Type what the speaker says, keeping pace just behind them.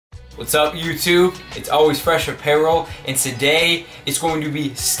What's up, YouTube? It's Always Fresh Apparel, and today it's going to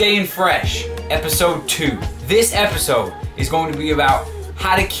be Staying Fresh, episode 2. This episode is going to be about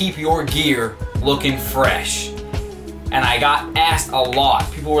how to keep your gear looking fresh. And I got asked a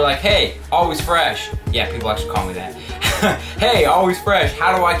lot. People were like, hey, Always Fresh. Yeah, people actually call me that. Hey, Always Fresh,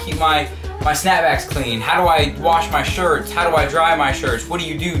 how do I keep my snapbacks clean? How do I wash my shirts? How do I dry my shirts? What do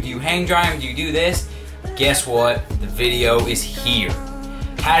you do? Do you hang dry them? Do you do this? Guess what? The video is here.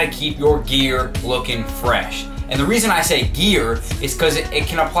 How to keep your gear looking fresh. And the reason I say gear is because it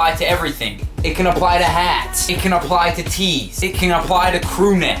can apply to everything. It can apply to hats. It can apply to tees. It can apply to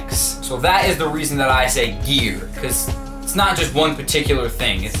crew necks. So that is the reason that I say gear, because it's not just one particular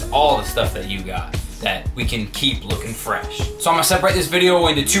thing. It's all the stuff that you got that we can keep looking fresh. So I'm gonna separate this video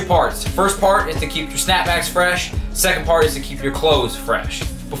into 2 parts. First part is to keep your snapbacks fresh. Second part is to keep your clothes fresh.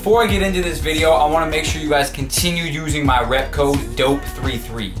 Before I get into this video, I wanna make sure you guys continue using my rep code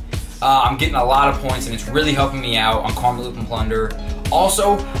DOPE33. I'm getting a lot of points and it's really helping me out on Karma Loop and Plunder.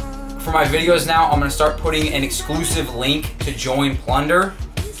 Also, for my videos now, I'm gonna start putting an exclusive link to join Plunder.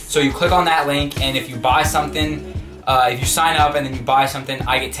 So you click on that link, and if you buy something, if you sign up and then you buy something,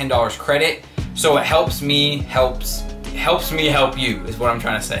 I get $10 credit. So it helps me help you, is what I'm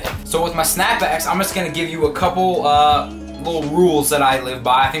trying to say. So with my snapbacks, I'm just gonna give you a couple little rules that I live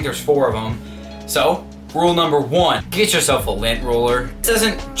by. I think there's 4 of them. So, rule number 1, get yourself a lint roller. It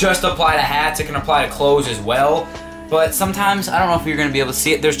doesn't just apply to hats, it can apply to clothes as well. But sometimes, I don't know if you're gonna be able to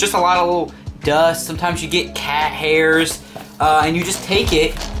see it, there's just a lot of little dust. Sometimes you get cat hairs, and you just take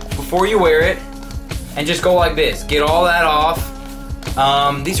it before you wear it, and just go like this. Get all that off.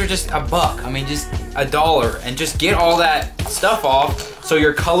 These are just $1. I mean, just $1, and just get all that stuff off so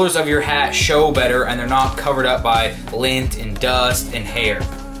your colors of your hat show better and they're not covered up by lint and dust and hair.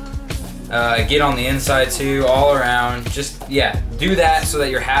 Get on the inside too, all around. Just, yeah, do that so that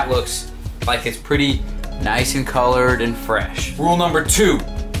your hat looks like it's pretty nice and colored and fresh. Rule number 2,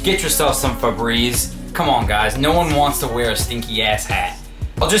 get yourself some Febreze. Come on guys, no one wants to wear a stinky ass hat.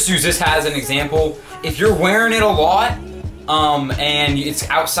 I'll just use this hat as an example. If you're wearing it a lot, and it's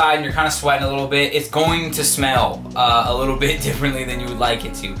outside and you're kind of sweating a little bit, it's going to smell a little bit differently than you would like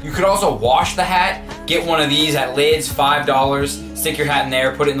it to. You could also wash the hat, get one of these at Lids, $5, stick your hat in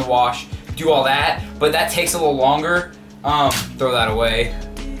there, put it in the wash, do all that, but that takes a little longer. Throw that away.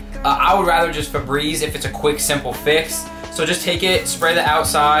 I would rather just Febreze if it's a quick, simple fix. So just take it, spray the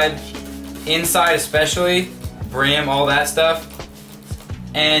outside, inside especially, brim, all that stuff,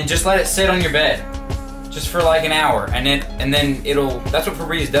 and just let it sit on your bed. Just for like an hour, and then that's what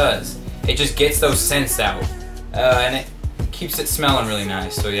Febreze does. It just gets those scents out, and it keeps it smelling really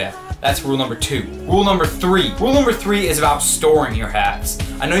nice. So yeah, that's rule number 2. Rule number 3. Rule number 3 is about storing your hats.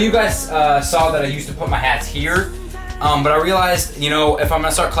 I know you guys saw that I used to put my hats here, but I realized, you know, if I'm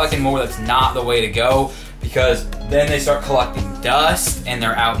gonna start collecting more, that's not the way to go, because then they start collecting dust and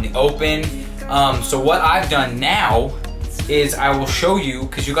they're out in the open. So what I've done now is I will show you,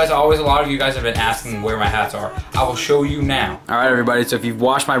 because a lot of you guys have been asking where my hats are. I will show you now. All right, everybody, so if you've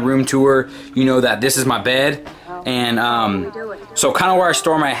watched my room tour, you know that this is my bed. And so kind of where I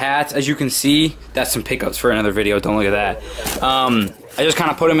store my hats, as you can see, that's some pickups for another video, don't look at that. I just kind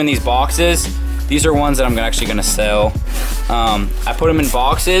of put them in these boxes. These are ones that I'm actually gonna sell. I put them in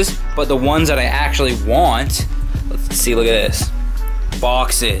boxes, but the ones that I actually want, let's see, look at this.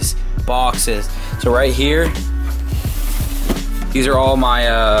 Boxes. So right here, these are all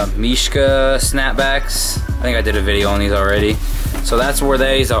my Mishka snapbacks. I think I did a video on these already. So that's where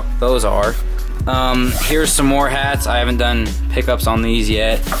those are. Here's some more hats. I haven't done pickups on these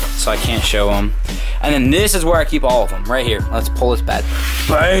yet, so I can't show them. And then this is where I keep all of them, right here. Let's pull this back.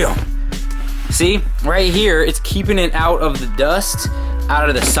 Bam! See, right here, it's keeping it out of the dust, out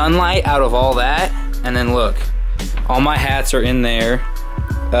of the sunlight, out of all that. And then look, all my hats are in there.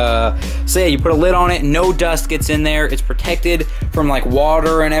 So yeah, you put a lid on it, no dust gets in there, it's protected from like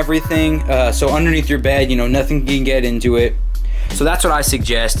water and everything, so underneath your bed, you know, nothing can get into it. So that's what I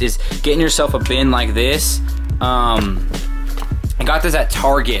suggest, is getting yourself a bin like this. I got this at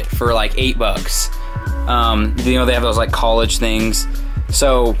Target for like $8. You know, they have those like college things.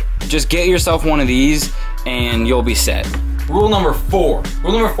 So just get yourself one of these and you'll be set. Rule number 4.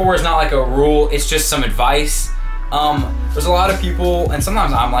 Rule number 4 is not like a rule, it's just some advice. There's a lot of people, and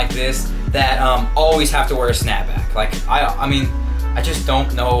sometimes I'm like this, that always have to wear a snapback. Like, I mean, I just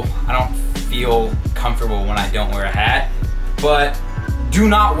don't know, I don't feel comfortable when I don't wear a hat. But do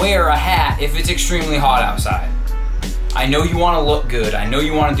not wear a hat if it's extremely hot outside. I know you want to look good, I know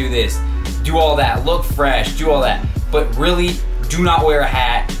you want to do this, do all that, look fresh, do all that, but really do not wear a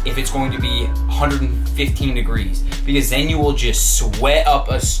hat if it's going to be 100 15 degrees, because then you will just sweat up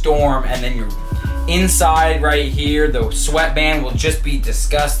a storm, and then your inside right here, the sweatband will just be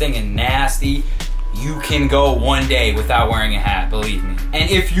disgusting and nasty. You can go one day without wearing a hat, believe me. And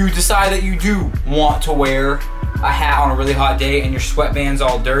if you decide that you do want to wear a hat on a really hot day and your sweatband's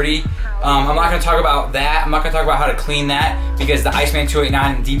all dirty, I'm not gonna talk about that. I'm not gonna talk about how to clean that, because the Iceman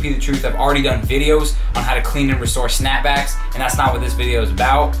 289 and DP The Truth have already done videos on how to clean and restore snapbacks, and that's not what this video is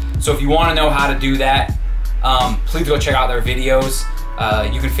about. So if you wanna know how to do that, please go check out their videos.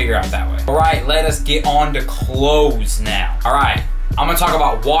 You can figure out that way. All right, let us get on to clothes now. All right, I'm gonna talk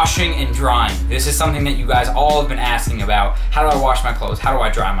about washing and drying. This is something that you guys all have been asking about. How do I wash my clothes? How do I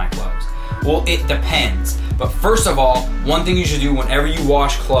dry my clothes? Well, it depends. But first of all, one thing you should do whenever you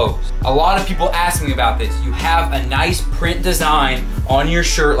wash clothes, a lot of people ask me about this. You have a nice print design on your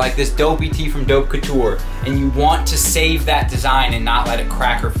shirt, like this dopey tee from Dope Couture, and you want to save that design and not let it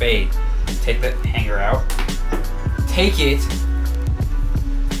crack or fade. Take the hanger out. Take it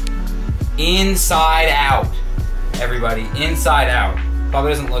inside out. Everybody, inside out.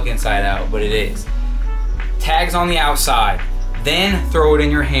 Probably doesn't look inside out, but it is. Tags on the outside. Then throw it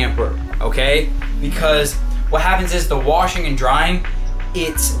in your hamper, okay? Because what happens is the washing and drying,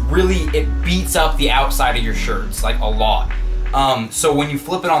 it beats up the outside of your shirts, like a lot. So when you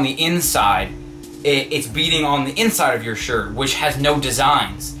flip it on the inside, it's beating on the inside of your shirt, which has no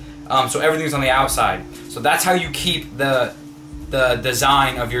designs. So everything's on the outside. So that's how you keep the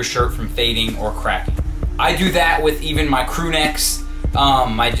design of your shirt from fading or cracking. I do that with even my crew necks,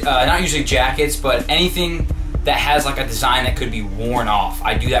 not usually jackets, but anything that has like a design that could be worn off.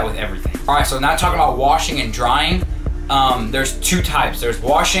 I do that with everything. All right, so now talking about washing and drying, there's two types. There's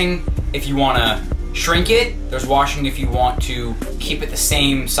washing if you wanna shrink it, there's washing if you want to keep it the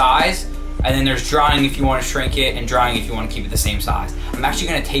same size, and then there's drying if you wanna shrink it, and drying if you wanna keep it the same size. I'm actually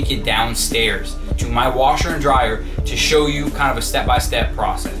gonna take it downstairs to my washer and dryer to show you kind of a step-by-step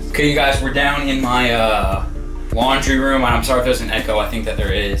process. Okay, you guys, we're down in my laundry room, and I'm sorry if there's an echo, I think that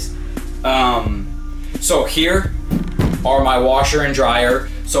there is. So here are my washer and dryer.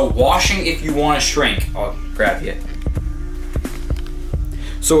 So washing if you want to shrink. I'll grab it.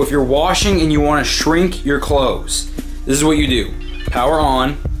 So if you're washing and you want to shrink your clothes, this is what you do. Power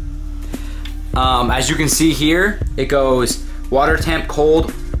on. As you can see here, it goes water temp,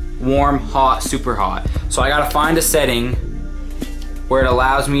 cold, warm, hot, super hot. So I gotta find a setting where it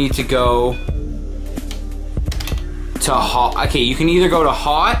allows me to go to hot. Okay, you can either go to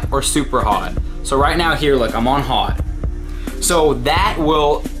hot or super hot. So right now here, look, I'm on hot. So that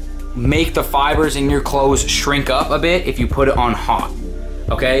will make the fibers in your clothes shrink up a bit if you put it on hot,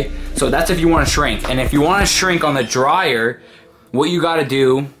 okay? So that's if you wanna shrink. And if you wanna shrink on the dryer, what you gotta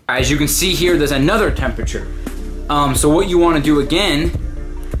do, as you can see here, there's another temperature. So what you wanna do again,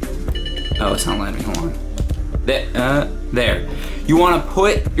 oh, it's not letting me, hold on. There. You wanna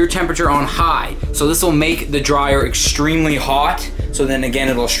put your temperature on high. So this will make the dryer extremely hot. So then again,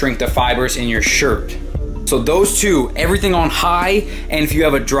 it'll shrink the fibers in your shirt. So those two, everything on high, and if you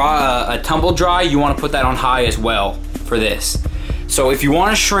have a tumble dry, you wanna put that on high as well for this. So if you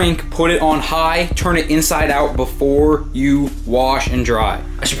wanna shrink, put it on high, turn it inside out before you wash and dry.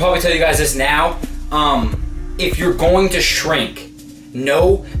 I should probably tell you guys this now. If you're going to shrink,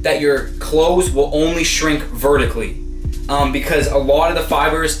 know that your clothes will only shrink vertically. Because a lot of the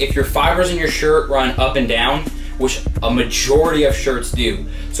fibers, if your fibers in your shirt run up and down, which a majority of shirts do.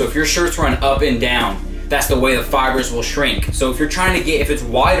 So if your shirts run up and down, that's the way the fibers will shrink. So if you're trying to get, if it's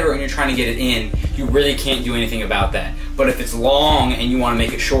wider and you're trying to get it in, you really can't do anything about that. But if it's long and you want to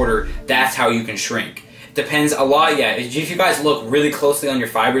make it shorter, that's how you can shrink. It depends a lot, yeah. If you guys look really closely on your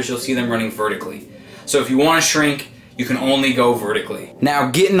fibers, you'll see them running vertically. So if you want to shrink, you can only go vertically. Now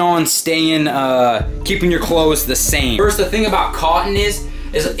getting on staying, keeping your clothes the same. First, the thing about cotton is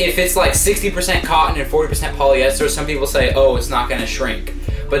if it's like 60% cotton and 40% polyester, some people say, oh, it's not gonna shrink.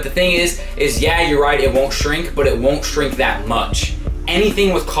 But the thing is yeah, you're right, it won't shrink, but it won't shrink that much.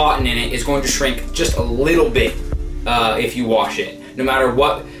 Anything with cotton in it is going to shrink just a little bit if you wash it, no matter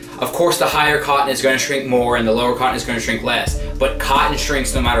what. Of course, the higher cotton is gonna shrink more and the lower cotton is gonna shrink less, but cotton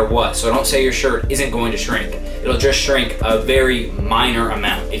shrinks no matter what. So don't say your shirt isn't going to shrink. It'll just shrink a very minor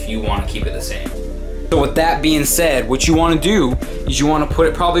amount if you wanna keep it the same. So with that being said, what you wanna do is you wanna put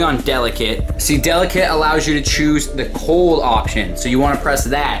it probably on delicate. See, delicate allows you to choose the cold option. So you wanna press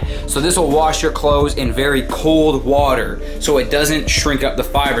that. So this will wash your clothes in very cold water so it doesn't shrink up the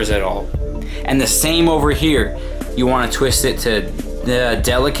fibers at all. And the same over here. You wanna twist it to the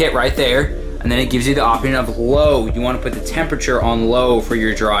delicate right there, and then it gives you the option of low. You wanna put the temperature on low for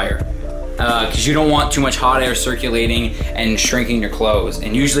your dryer. Because you don't want too much hot air circulating and shrinking your clothes.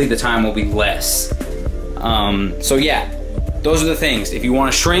 And usually the time will be less. So yeah, those are the things. If you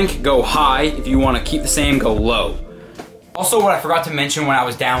want to shrink, go high. If you want to keep the same, go low. Also, what I forgot to mention when I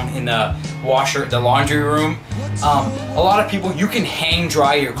was down in the laundry room, a lot of people, you can hang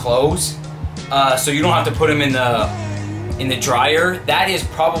dry your clothes, so you don't have to put them in the dryer. That is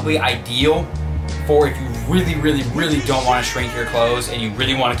probably ideal for if you really don't want to shrink your clothes and you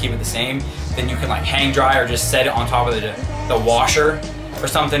really want to keep it the same. Then you can like hang dry or just set it on top of the washer or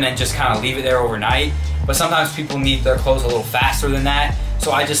something and just kind of leave it there overnight. But sometimes people need their clothes a little faster than that,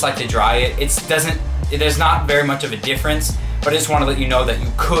 so I just like to dry it. There's not very much of a difference, but I just want to let you know that you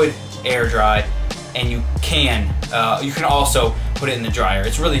could air dry, and you can also put it in the dryer.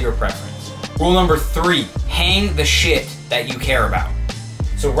 It's really your preference. Rule number 3, hang the shit that you care about.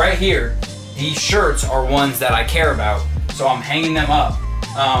 So right here, these shirts are ones that I care about, so I'm hanging them up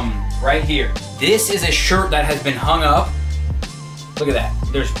right here. This is a shirt that has been hung up. Look at that.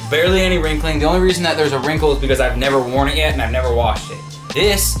 There's barely any wrinkling. The only reason that there's a wrinkle is because I've never worn it yet and I've never washed it.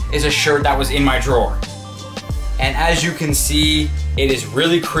 This is a shirt that was in my drawer. And as you can see, it is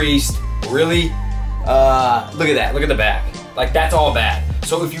really creased, really, look at that, look at the back. Like, that's all bad.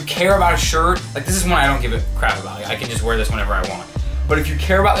 So if you care about a shirt, like this is one I don't give a crap about. I can just wear this whenever I want. But if you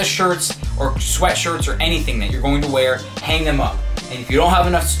care about the shirts or sweatshirts or anything that you're going to wear, hang them up. And if you don't have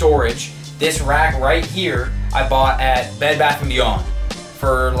enough storage, this rack right here, I bought at Bed Bath & Beyond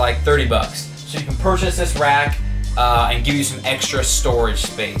for like 30 bucks. So you can purchase this rack and give you some extra storage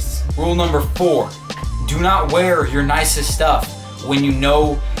space. Rule number 4, do not wear your nicest stuff when you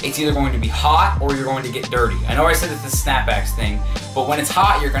know it's either going to be hot or you're going to get dirty. I know I said it's the snapbacks thing, but when it's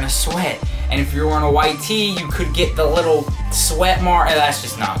hot, you're gonna sweat. And if you're wearing a white tee, you could get the little sweat mark, and that's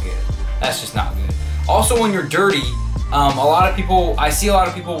just not good. That's just not good. Also, when you're dirty, I see a lot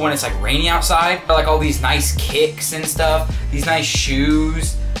of people when it's like rainy outside, like all these nice kicks and stuff, these nice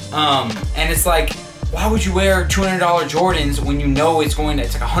shoes, and it's like, why would you wear $200 Jordans when you know it's like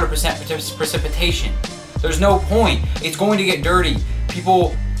 100% precipitation? There's no point. It's going to get dirty.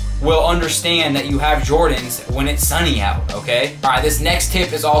 People will understand that you have Jordans when it's sunny out, okay? All right, this next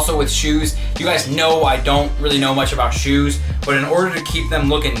tip is also with shoes. You guys know I don't really know much about shoes, but in order to keep them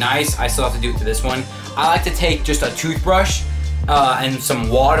looking nice, I still have to do it to this one. I like to take just a toothbrush and some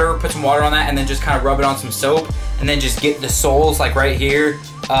water, put some water on that, and then just kind of rub it on some soap, and then just get the soles like right here,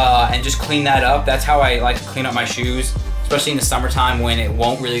 and just clean that up. That's how I like to clean up my shoes, especially in the summertime when it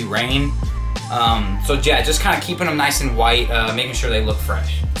won't really rain. So yeah, just kind of keeping them nice and white, making sure they look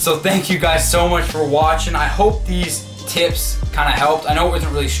fresh. So thank you guys so much for watching. I hope these tips kind of helped. I know it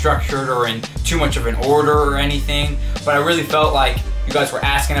wasn't really structured or in too much of an order or anything, but I really felt like you guys were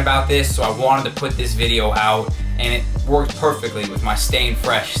asking about this, so I wanted to put this video out, and it worked perfectly with my Staying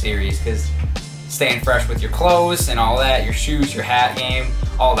Fresh series, because staying fresh with your clothes and all that, your shoes, your hat game,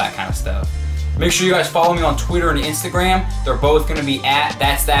 all that kind of stuff. Make sure you guys follow me on Twitter and Instagram. They're both gonna be at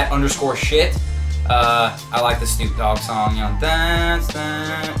thatsthat_shit. I like the Snoop Dogg song, you know, that's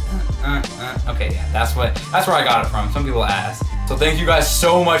that. Okay, yeah, that's where I got it from. Some people ask. So thank you guys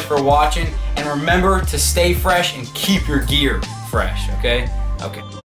so much for watching, and remember to stay fresh and keep your gear fresh, okay? Okay.